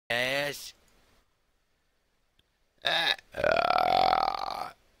guys. Uh, uh,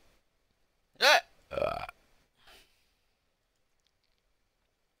 uh.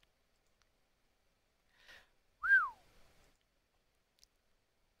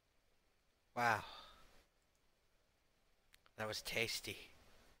 Wow, that was tasty.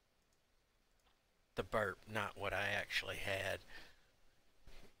 The burp, not what I actually had.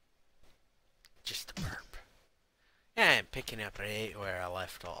 Just the burp. And picking up right where I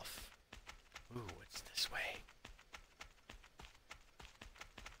left off. Ooh, what's this way?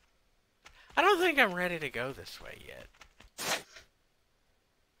 I don't think I'm ready to go this way yet.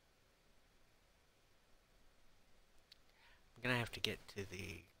 I'm gonna have to get to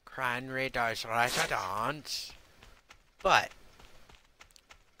the Cranradar's residence. But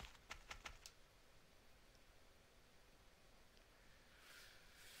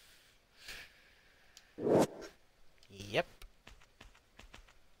yep.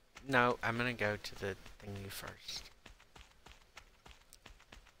 No, I'm gonna go to the thingy first.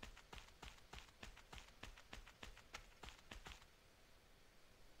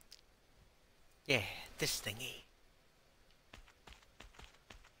 Yeah, this thingy.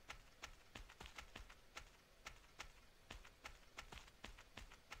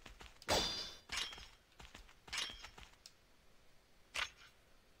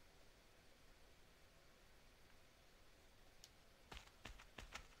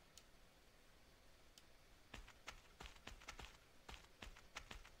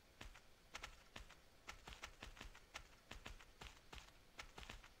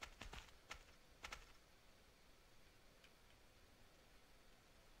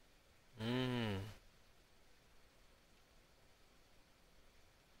 Mmm.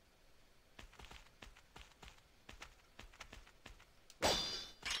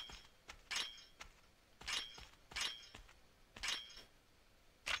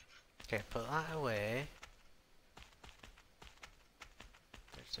 Okay, put that away.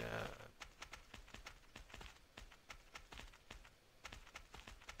 There's a...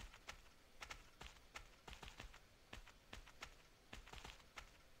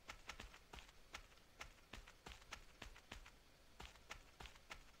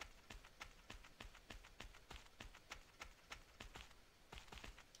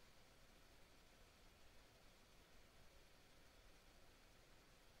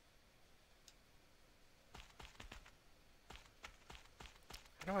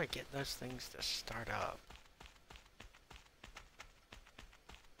 How do I get those things to start up?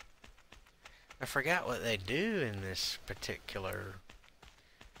 I forgot what they do in this particular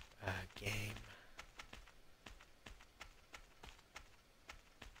game.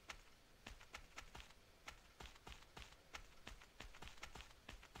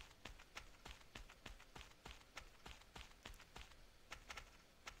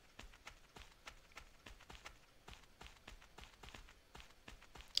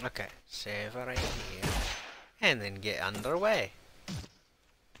 Okay, save right here. And then get underway.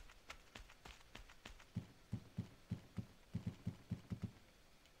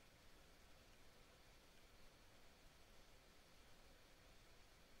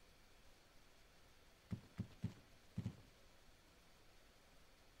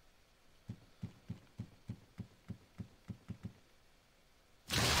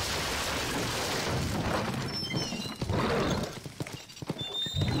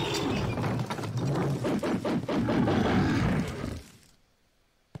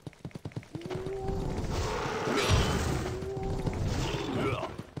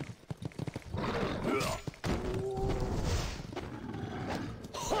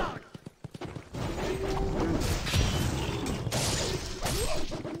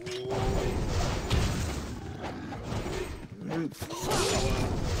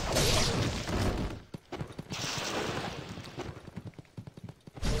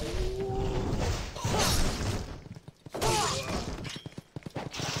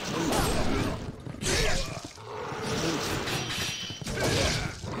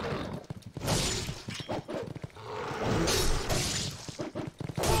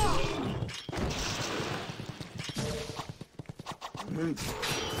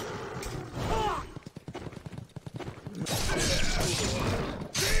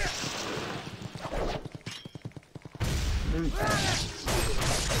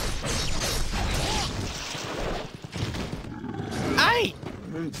 Aye!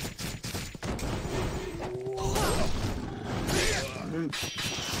 Oh,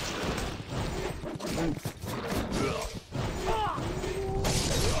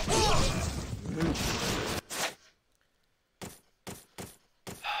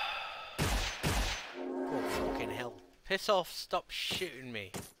 fucking hell. Piss off, stop shooting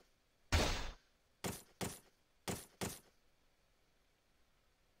me.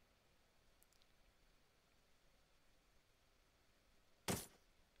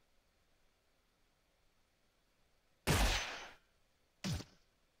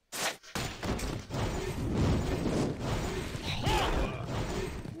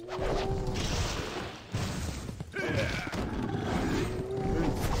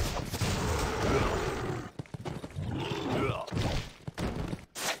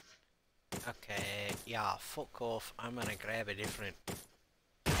 Okay, yeah, fuck off. I'm gonna grab a different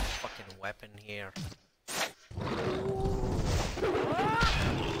fucking weapon here.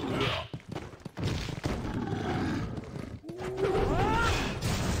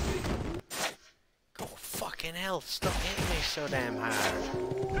 God, fucking hell, stop hitting me so damn hard.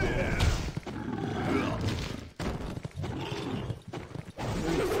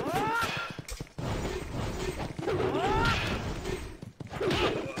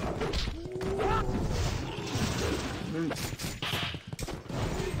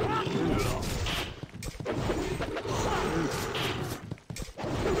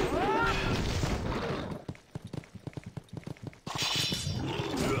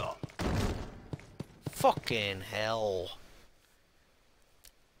 Fucking hell.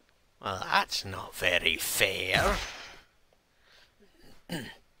 Well, that's not very fair.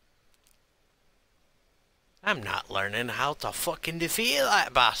 I'm not learning how to fucking defeat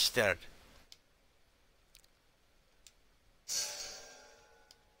that bastard.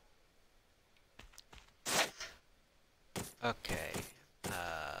 Okay.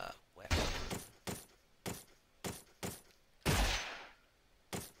 Weapon.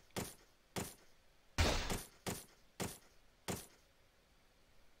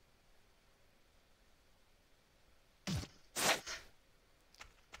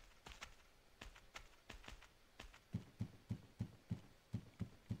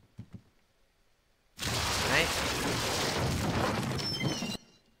 Right?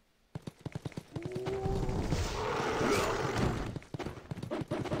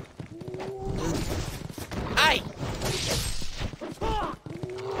 Hey!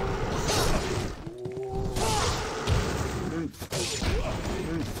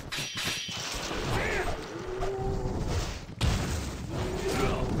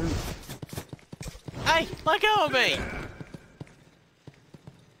 Hey, let go of me!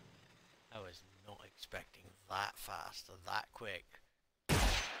 I was not expecting that fast or that quick.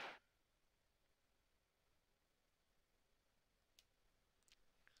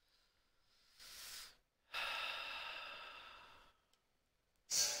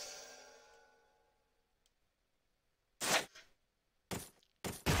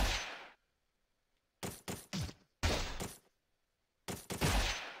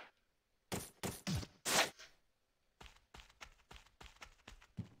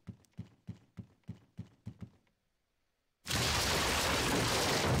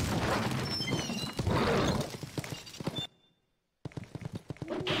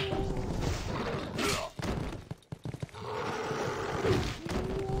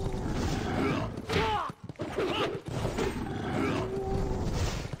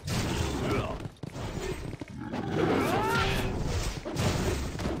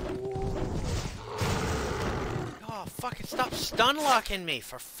 Oh, fucking stop stun locking me,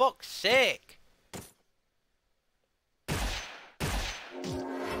 for fuck's sake!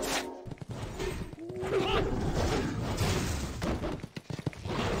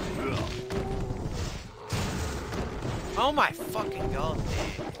 Oh my fucking god,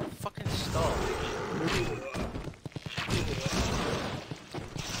 dude. Fucking stop.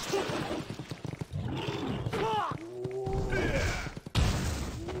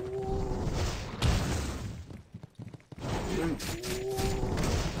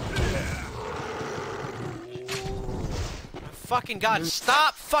 Fucking god,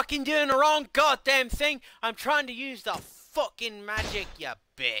 stop fucking doing the wrong goddamn thing! I'm trying to use the fucking magic, you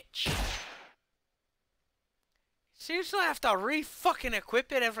bitch! Seriously, I have to re-fucking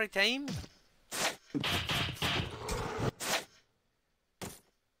equip it every time?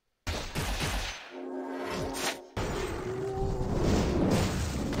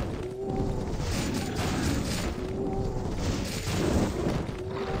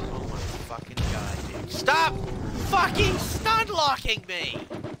 Oh my fucking god, dude. Stop fucking stun locking me!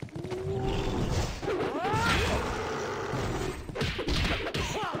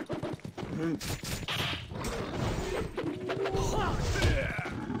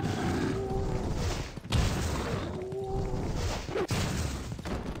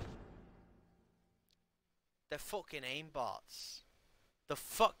 The fucking aimbots. The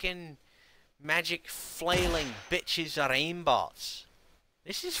fucking magic flailing bitches are aimbots.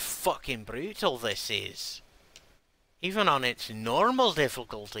 This is fucking brutal, this is. Even on its normal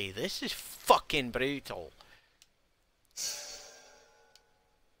difficulty, this is fucking brutal.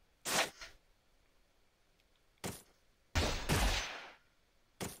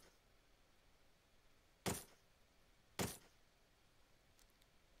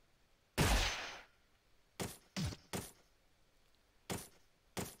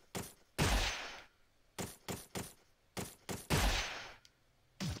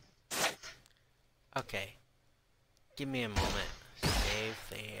 Okay. Give me a moment. Save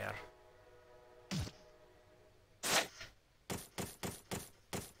there.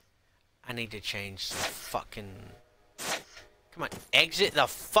 I need to change some fucking... Come on, exit the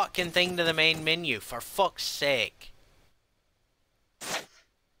fucking thing to the main menu, for fuck's sake.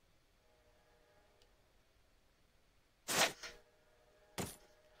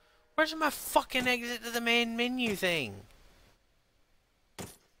 Where's my fucking exit to the main menu thing?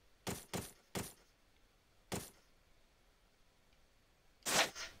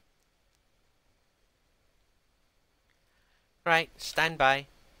 Right, stand by.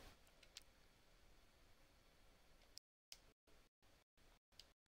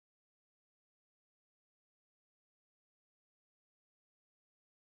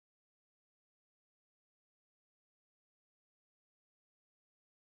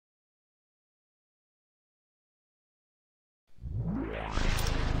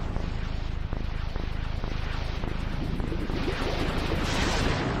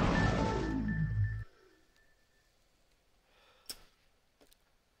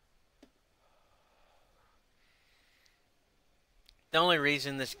 The only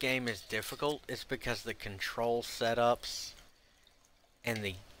reason this game is difficult is because the control setups and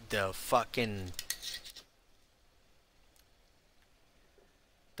the fucking...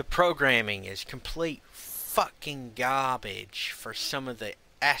 The programming is complete fucking garbage for some of the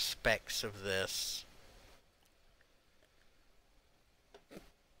aspects of this.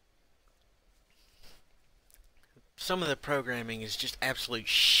 Some of the programming is just absolute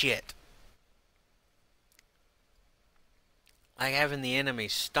shit. Like having the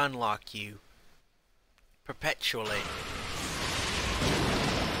enemies stun lock you perpetually.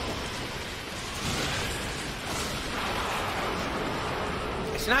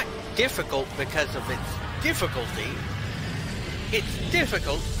 It's not difficult because of its difficulty. It's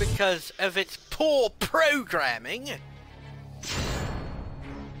difficult because of its poor programming.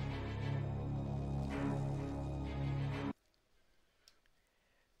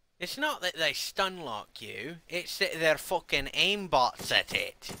 It's not that they stun lock you, it's that they're fucking aimbots at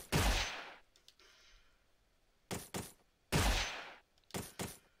it.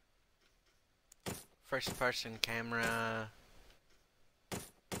 First person camera.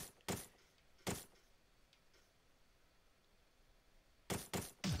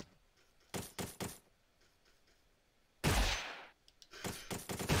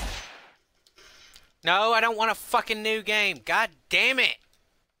 No, I don't want a fucking new game. God damn it.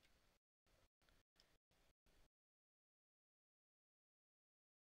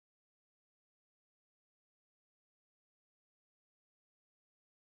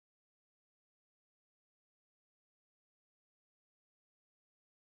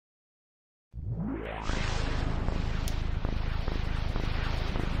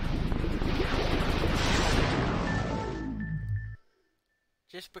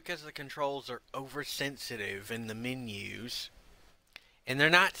 Just because the controls are oversensitive in the menus, and they're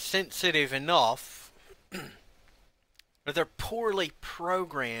not sensitive enough, or they're poorly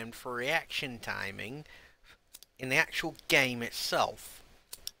programmed for reaction timing in the actual game itself.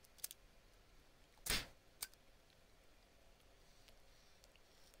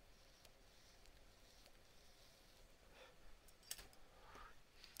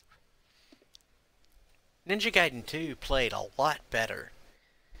 Ninja Gaiden 2 played a lot better,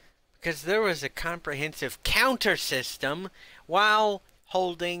 because there was a comprehensive counter system while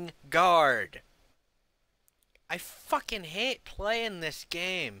holding guard. I fucking hate playing this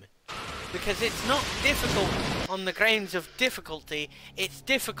game, because it's not difficult on the grounds of difficulty, it's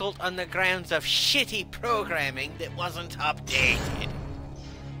difficult on the grounds of shitty programming that wasn't updated.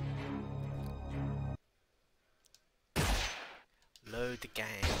 Load the game.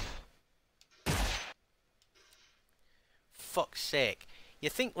 Fuck's sake. You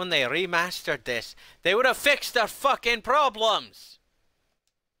think when they remastered this, they would have fixed their fucking problems?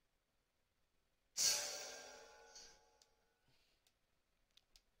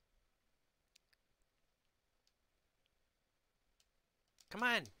 Come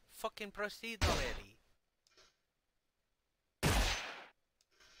on, fucking proceed already.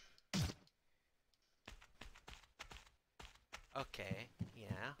 Okay,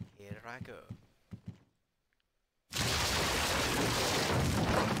 yeah, here I go.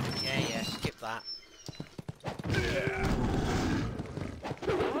 Yeah, skip that.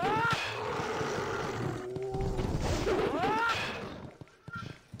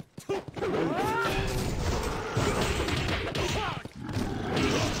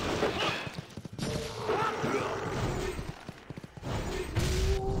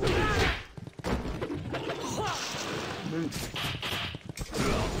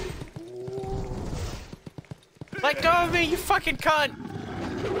 Let go of me, you fucking cunt!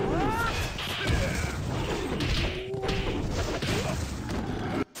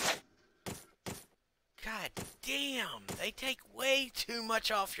 God damn, they take way too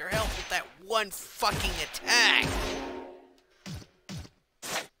much off your health with that one fucking attack!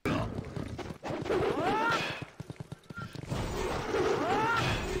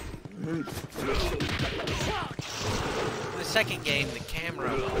 In the second game, the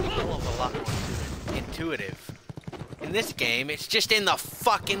camera was a hell of a lot more intuitive. In this game, it's just in the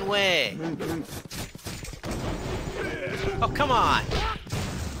fucking way. Oh, come on!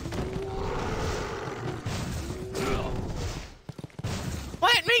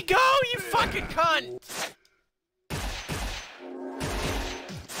 Let me go, you fucking cunt!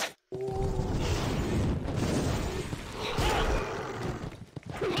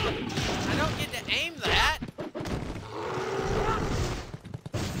 I don't get to aim that!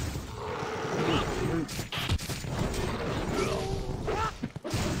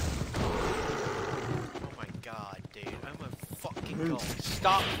 Oh my god, dude. I'm a fucking god.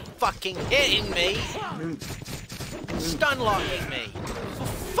 Stop fucking hitting me! Stun locking me! For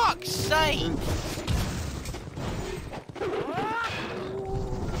fuck's sake!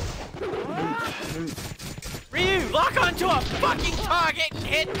 Ryu, lock onto a fucking target and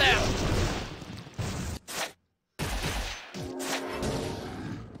hit them!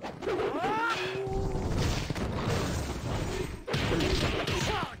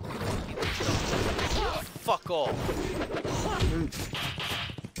 Fuck off.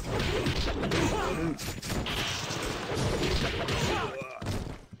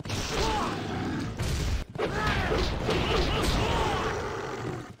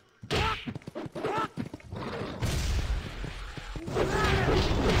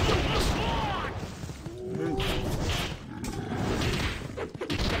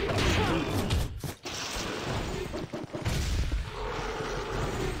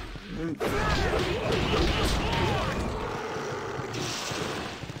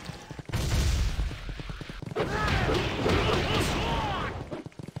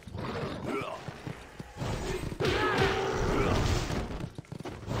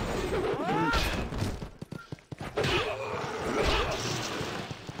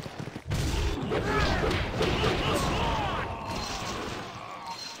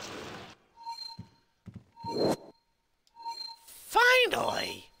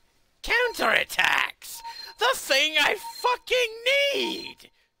 Finally! Counterattacks! The thing I fucking need!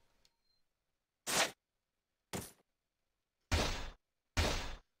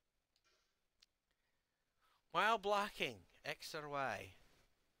 While blocking, X or Y.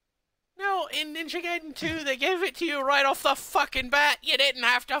 No, in Ninja Gaiden 2, they gave it to you right off the fucking bat. You didn't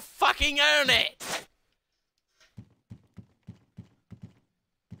have to fucking earn it!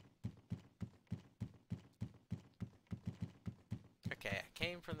 Okay, I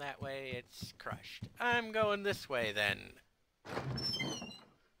came from that way, it's crushed. I'm going this way then.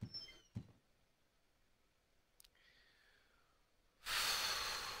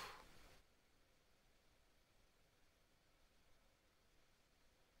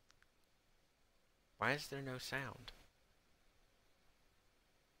 Why is there no sound?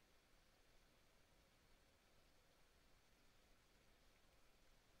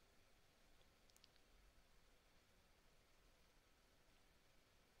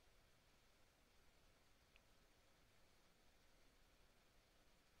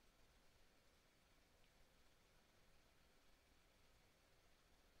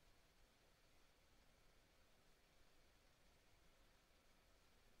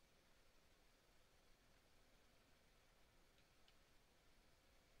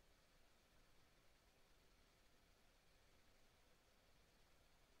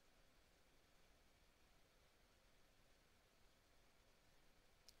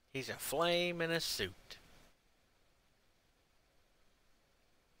 He's a flame in a suit.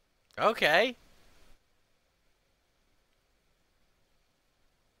 Okay.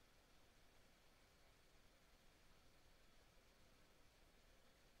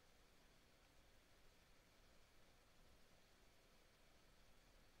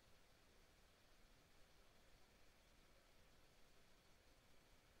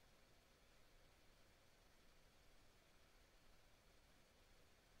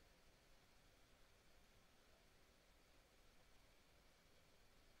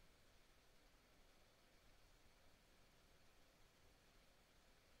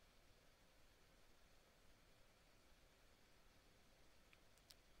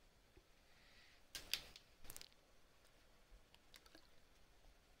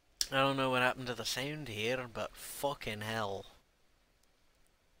 I don't know what happened to the sound here, but fucking hell.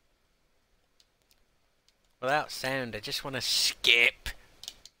 Without sound, I just want to skip.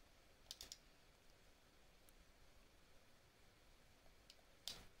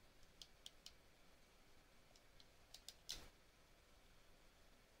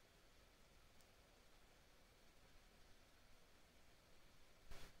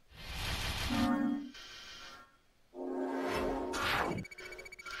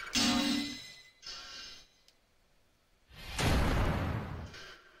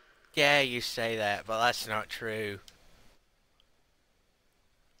 Yeah, you say that, but that's not true.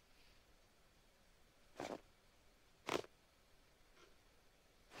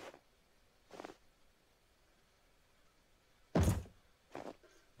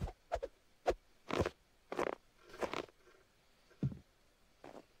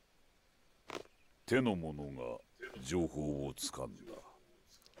手の者が情報をつかんだ。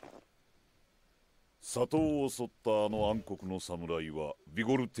里を襲ったあの暗黒の侍はビ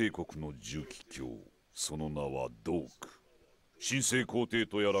ゴル帝国の重機卿、その名はドーク。神聖皇帝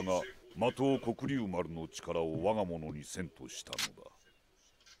とやらが魔党黒竜丸の力を我が物にせんとしたのだ。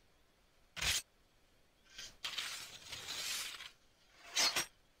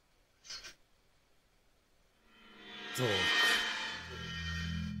ドーク。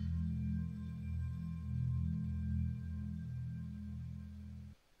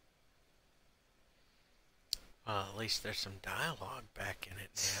Well, at least there's some dialogue back in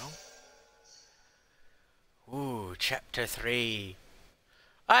it now. Ooh, chapter 3.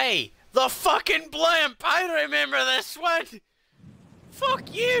 Hey, the fucking blimp! I remember this one!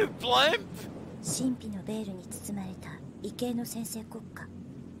 Fuck you, blimp! 神秘のベールに包まれた異形の先制国家、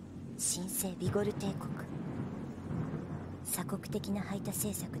神聖ビゴル帝国。鎖国的な排他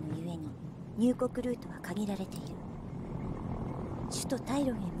政策のゆえに入国ルートは限られている。首都タイ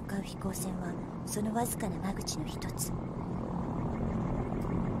ロンへ向かう飛行船はそのわずかな間口の一つ。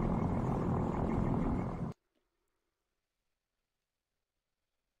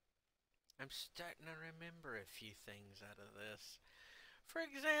I'm starting to remember a few things out of this. For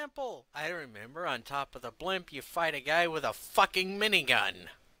example, I remember on top of the blimp you fight a guy with a fucking minigun.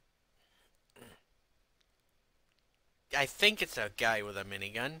 I think it's a guy with a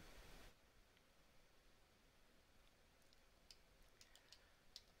minigun.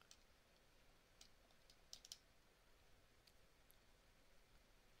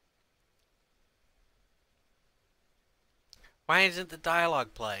 Why isn't the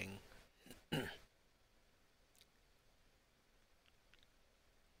dialogue playing?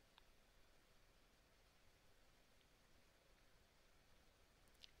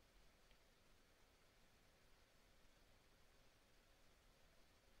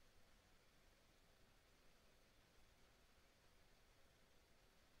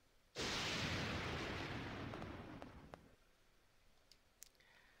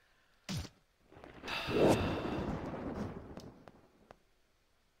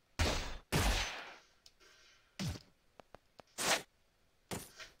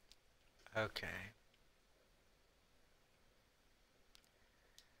 Okay.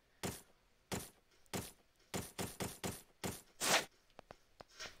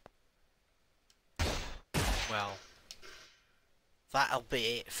 Well, that'll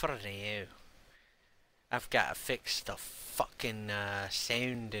be it for now. I've got to fix the fucking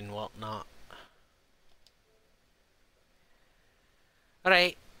sound and whatnot.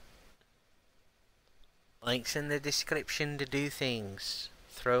 Alright. Links in the description to do things.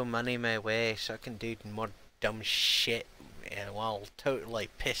 Throw money my way so I can do more dumb shit while totally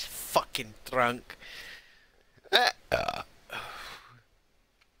piss fucking drunk.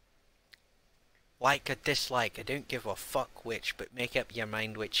 Like or dislike, I don't give a fuck which, but make up your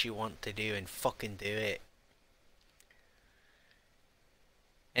mind which you want to do and fucking do it.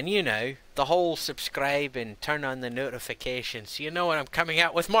 And you know, the whole subscribe and turn on the notifications so you know when I'm coming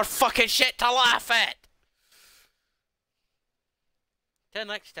out with more fucking shit to laugh at! Till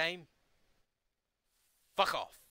next time, fuck off.